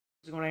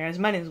What's going on, guys?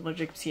 My name is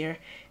Jacobs here,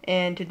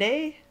 and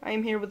today I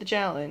am here with a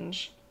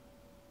challenge.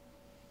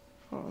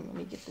 Hold on, let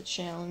me get the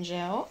challenge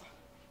out.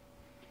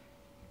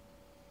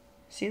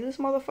 See this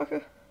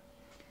motherfucker?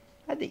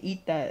 I had to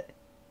eat that.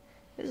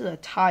 This is a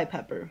Thai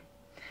pepper.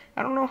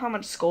 I don't know how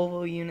much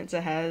Scoville units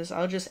it has.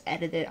 I'll just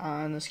edit it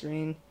on the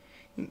screen.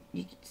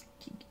 You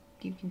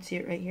can see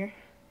it right here.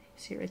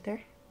 See it right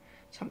there?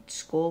 That's how much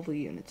Scoville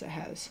units it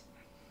has.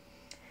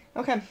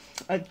 Okay,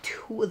 I have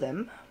two of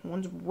them.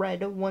 One's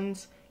red,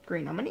 one's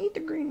green. I'm gonna eat the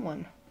green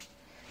one.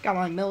 Got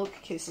my milk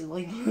in case it's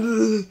like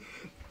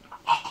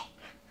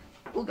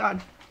oh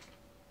god.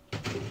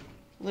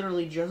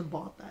 Literally just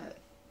bought that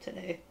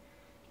today.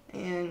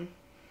 And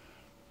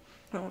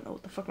I don't know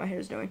what the fuck my hair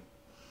is doing.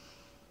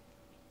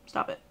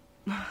 Stop it.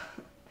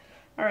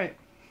 Alright.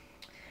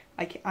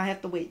 I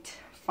have to wait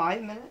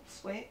 5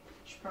 minutes. Wait.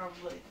 Should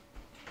probably.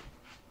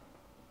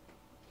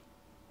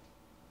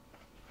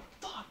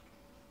 Fuck.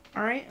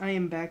 Alright, I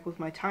am back with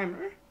my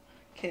timer.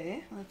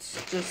 Okay,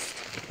 let's just.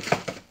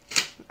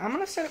 I'm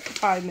gonna set it for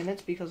 5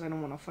 minutes because I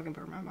don't want to fucking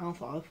burn my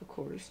mouth off, of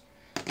course.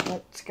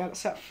 But it's gotta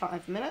set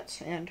 5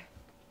 minutes, and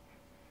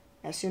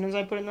as soon as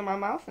I put it in my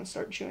mouth and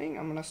start chewing,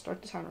 I'm gonna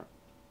start the timer.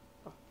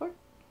 Oh, fuck.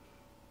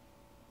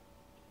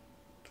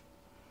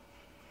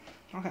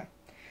 Okay.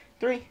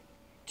 3,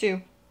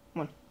 2,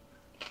 1.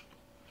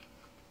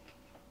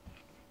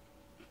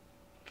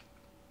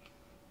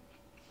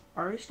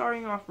 Already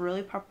starting off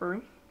really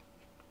peppery.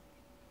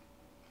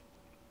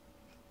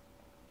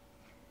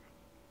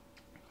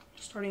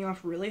 Starting off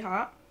really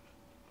hot.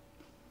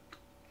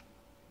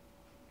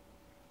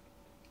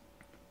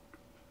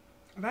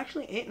 I've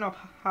actually eaten a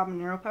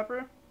habanero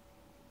pepper.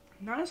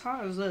 Not as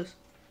hot as this.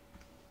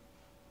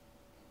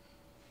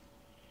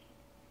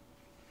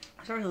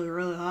 It's actually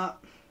really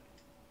hot.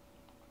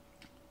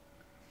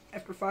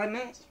 After 5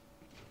 minutes.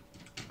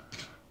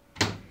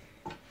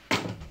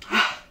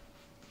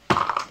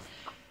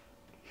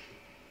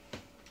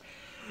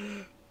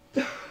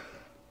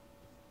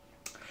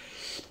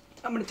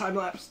 I'm gonna time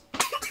lapse.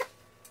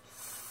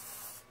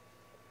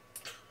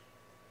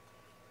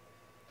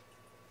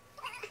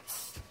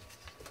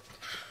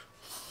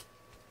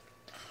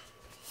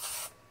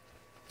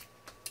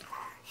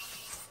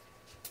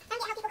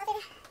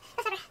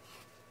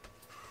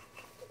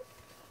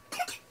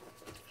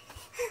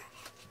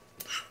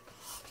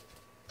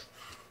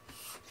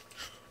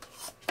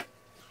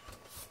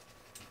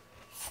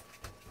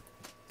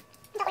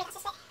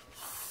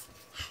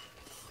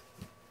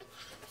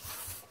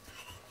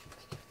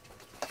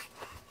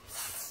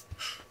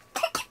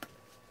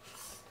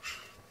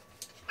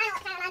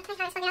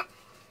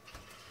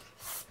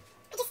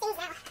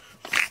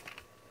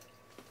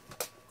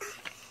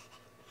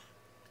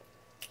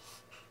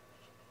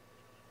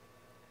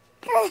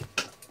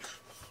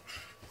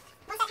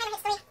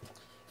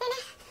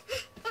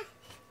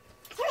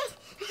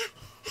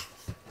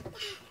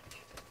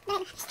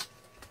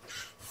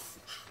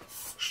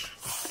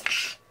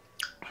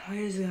 Why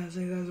is that?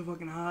 Say that's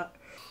fucking hot.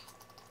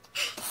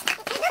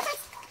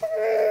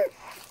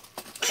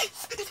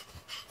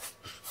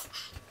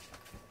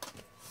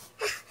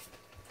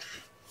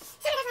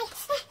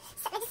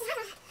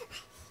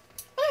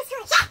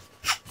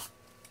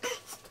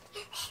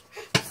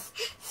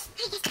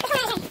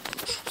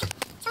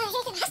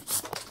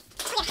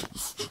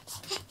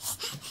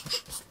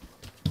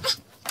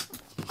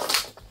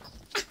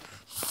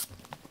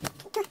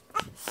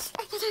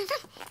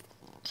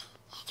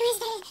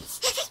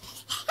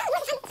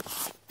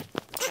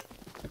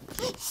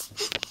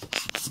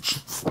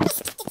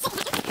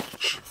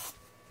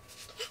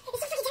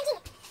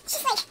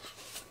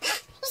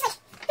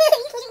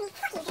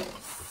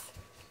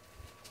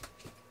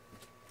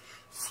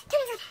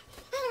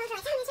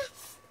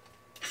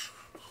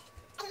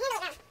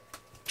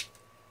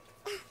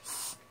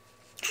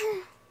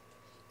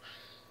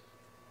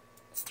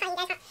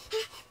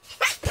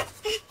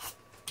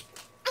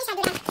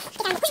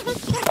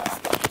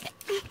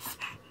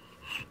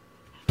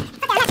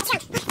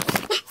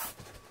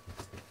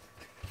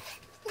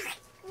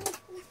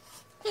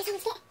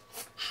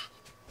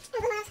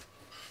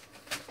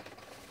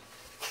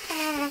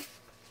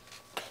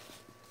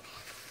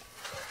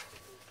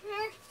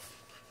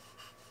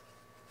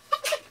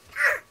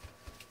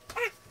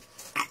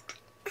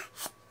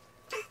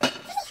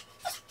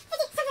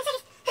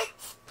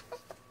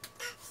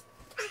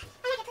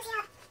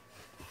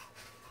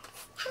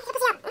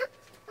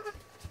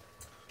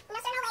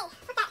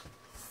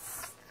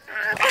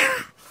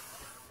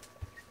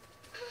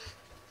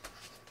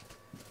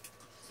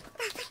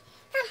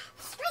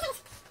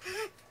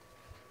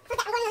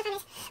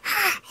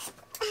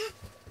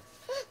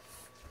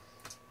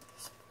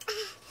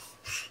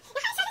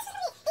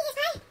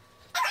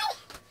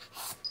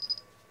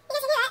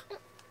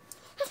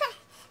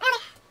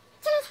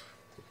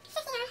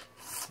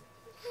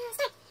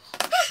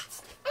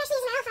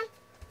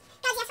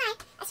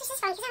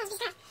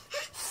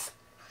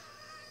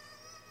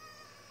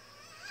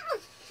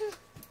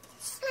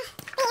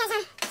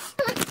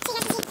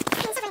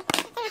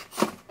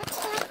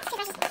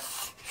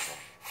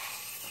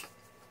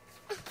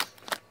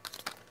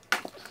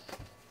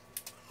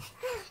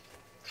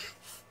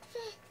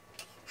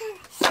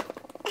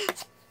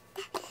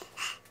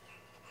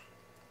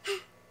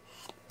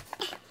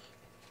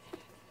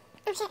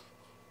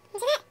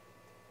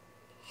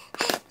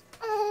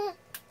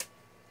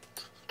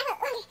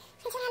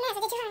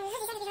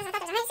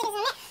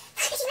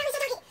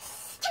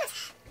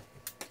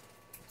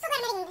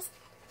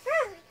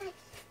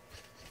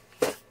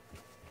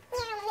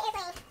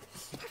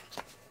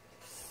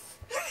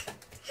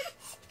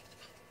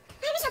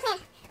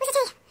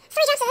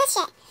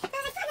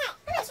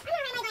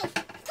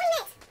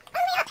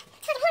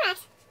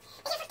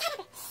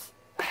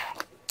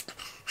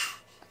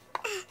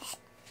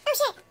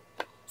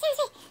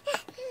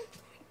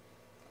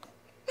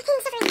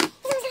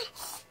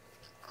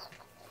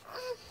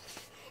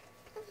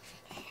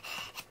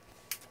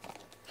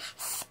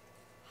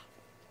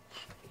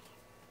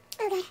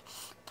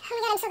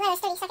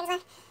 just 30 seconds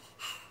left.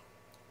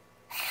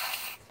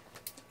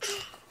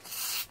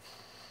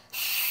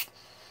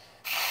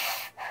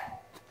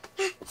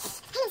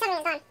 Is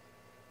on.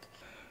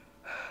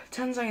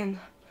 10 seconds.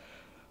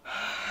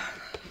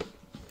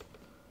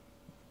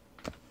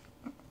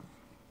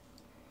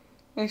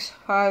 Six,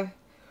 5,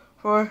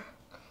 4,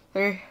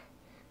 3,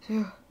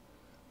 2,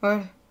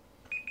 1.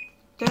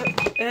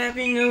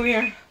 Happy New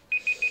Year.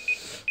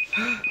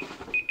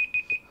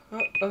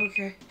 Oh,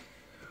 okay.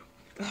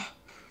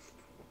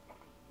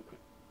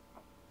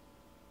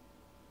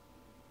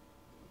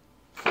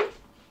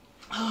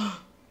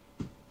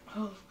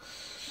 Oh.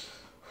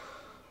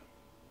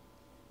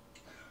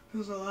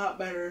 Feels a lot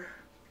better.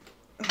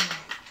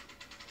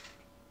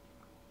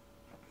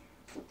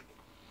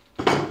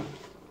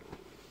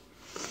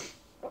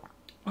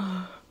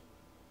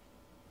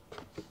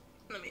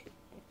 Let me.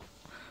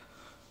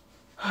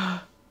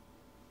 I'll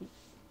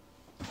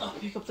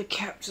pick up the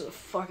cap to the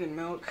fucking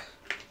milk.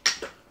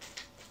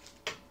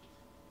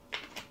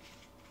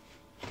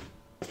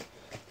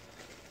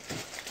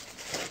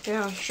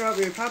 Yeah,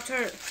 strawberry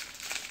Pop-Tart.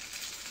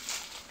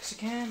 'Cause I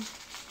can.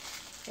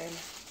 And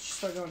just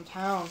start going to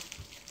town.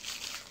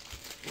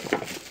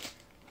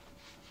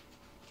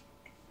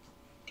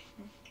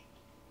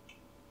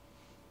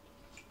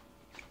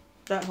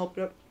 That helped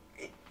up.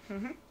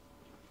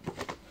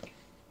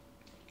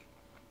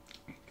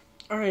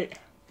 Alright.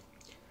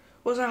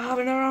 Was that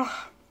habanero?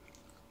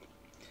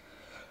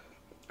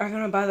 I'm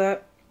gonna buy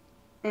that.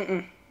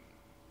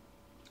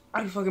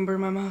 I fucking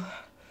burned my mouth.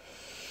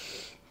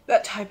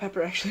 That Thai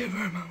pepper actually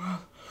burned my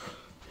mouth.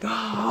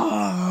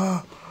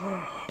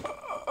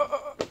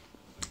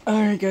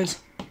 Alright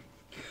guys.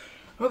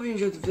 Hope you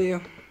enjoyed the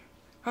video.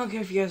 I don't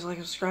care if you guys like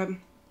or subscribe.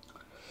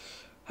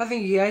 I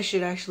think you guys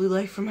should actually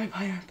like for my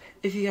pineapple.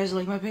 If you guys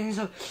like my opinion,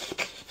 so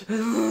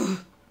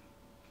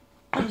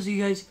I'll see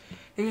you guys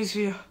in the next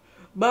video.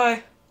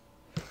 Bye.